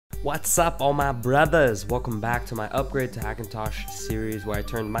What's up, all my brothers? Welcome back to my upgrade to Hackintosh series where I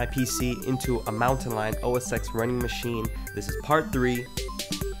turned my PC into a mountain lion OSX running machine. This is part 3.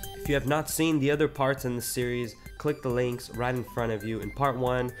 If you have not seen the other parts in this series, click the links right in front of you. In part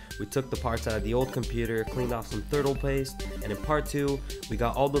 1, we took the parts out of the old computer, cleaned off some turtle paste, and in part 2, we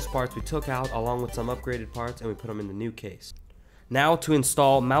got all those parts we took out along with some upgraded parts and we put them in the new case. Now to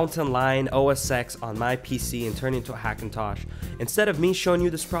install Mountain Lion OSX on my PC and turn it into a Hackintosh. Instead of me showing you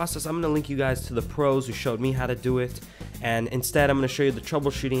this process, I'm going to link you guys to the pros who showed me how to do it. And instead, I'm going to show you the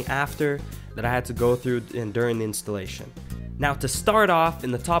troubleshooting after that I had to go through and during the installation. Now to start off,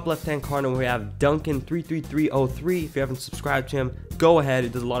 in the top left hand corner we have Duncan33303. If you haven't subscribed to him, go ahead. He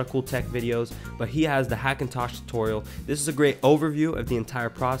does a lot of cool tech videos, but he has the Hackintosh tutorial. This is a great overview of the entire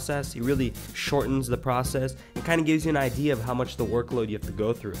process. He really shortens the process and kind of gives you an idea of how much the workload you have to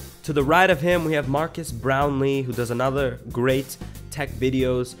go through. To the right of him we have Marcus Brownlee, who does another great tech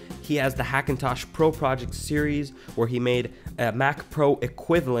videos. He has the Hackintosh Pro Project series where he made a Mac Pro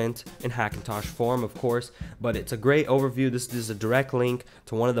equivalent in Hackintosh form, of course, but it's a great overview. This is a direct link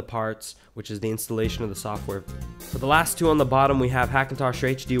to one of the parts, which is the installation of the software. For the last two on the bottom, we have Hackintosh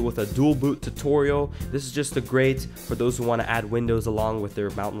HD with a dual boot tutorial. This is just a great for those who want to add Windows along with their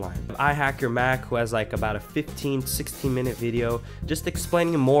Mountain Lion. I Hack Your Mac, who has like about a 15-16 minute video just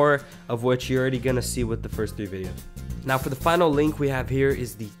explaining more of what you're already gonna see with the first 3 videos. Now for the final link we have here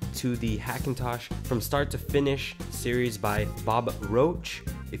is to the Hackintosh From Start to Finish series by Bob Roach.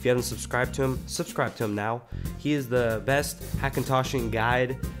 If you haven't subscribed to him, subscribe to him now. He is the best Hackintoshing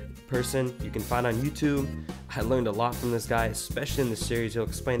guide person you can find on YouTube. I learned a lot from this guy, especially in this series. He'll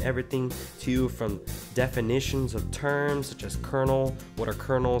explain everything to you from definitions of terms such as kernel, what are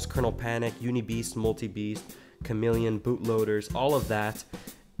kernels, kernel panic, unibeast, multi-beast, chameleon, bootloaders, all of that,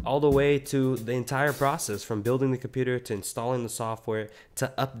 all the way to the entire process from building the computer to installing the software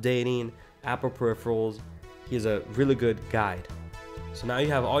to updating Apple peripherals. He's a really good guide. So now you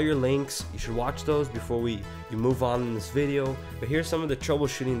have all your links. You should watch those before you move on in this video. But here's some of the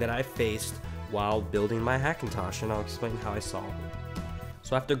troubleshooting that I faced while building my Hackintosh, and I'll explain how I solved it.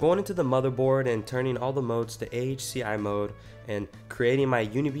 So after going into the motherboard and turning all the modes to AHCI mode and creating my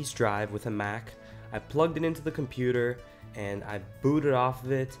Unibeast drive with a Mac, I plugged it into the computer and I booted off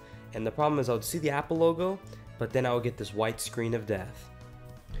of it. And the problem is I would see the Apple logo, but then I would get this white screen of death.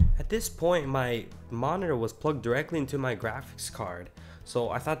 At this point, my monitor was plugged directly into my graphics card, so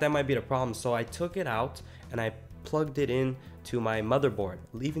I thought that might be the problem. So I took it out and I plugged it in to my motherboard,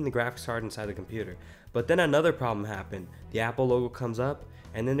 leaving the graphics card inside the computer. But then another problem happened. The Apple logo comes up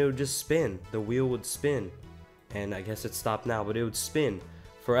and then it would just spin. The wheel would spin, and I guess it stopped now, but it would spin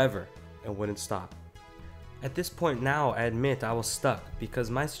forever and wouldn't stop. At this point now, I admit I was stuck because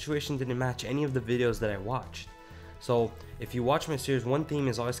my situation didn't match any of the videos that I watched. So if you watch my series, one theme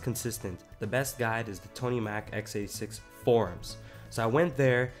is always consistent. The best guide is the Tony Mac x86 forums. So I went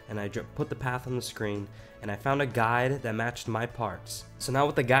there and I put the path on the screen and I found a guide that matched my parts. So now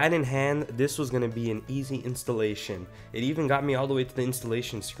with the guide in hand, this was going to be an easy installation. It even got me all the way to the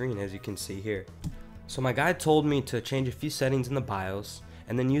installation screen, as you can see here. So my guide told me to change a few settings in the BIOS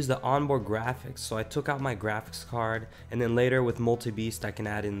and then use the onboard graphics. So I took out my graphics card, and then later with multi-beast I can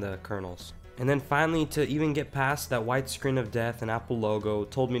add in the kernels. And then finally, to even get past that white screen of death and Apple logo,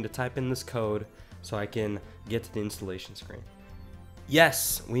 told me to type in this code so I can get to the installation screen.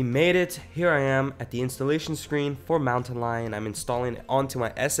 Yes, we made it. Here I am at the installation screen for Mountain Lion. I'm installing it onto my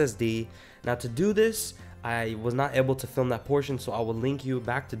SSD. Now to do this, I was not able to film that portion, so I will link you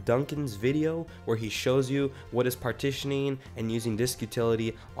back to Duncan's video where he shows you what is partitioning and using disk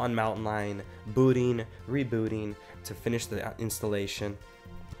utility on Mountain Lion, booting, rebooting to finish the installation.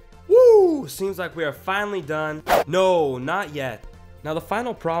 Woo! Seems like we are finally done. No, not yet. Now the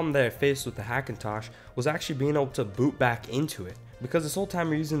final problem that I faced with the Hackintosh was actually being able to boot back into it, because this whole time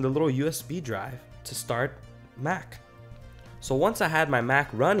we're using the little USB drive to start Mac. So once I had my Mac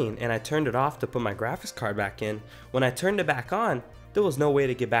running and I turned it off to put my graphics card back in, when I turned it back on, there was no way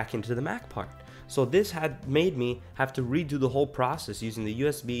to get back into the Mac part. So this had made me have to redo the whole process using the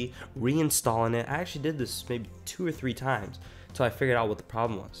USB, reinstalling it. I actually did this maybe 2 or 3 times until I figured out what the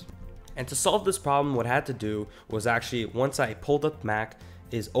problem was. And to solve this problem, what I had to do was actually, once I pulled up Mac,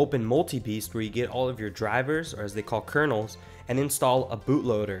 is open multi-beast where you get all of your drivers, or as they call kernels, and install a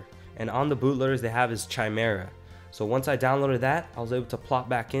bootloader. And on the bootloaders they have is Chimera. So once I downloaded that, I was able to plop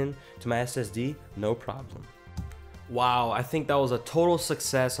back in to my SSD, no problem. Wow, I think that was a total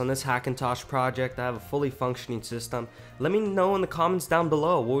success on this Hackintosh project. I have a fully functioning system. Let me know in the comments down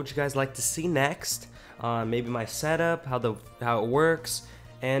below, what would you guys like to see next? Maybe my setup, how it works,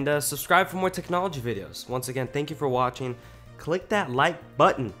 and subscribe for more technology videos. Once again, thank you for watching. Click that like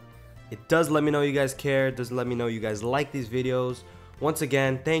button It does let me know you guys care. It does let me know you guys like these videos. Once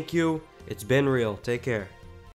again, thank you. It's been real. Take care.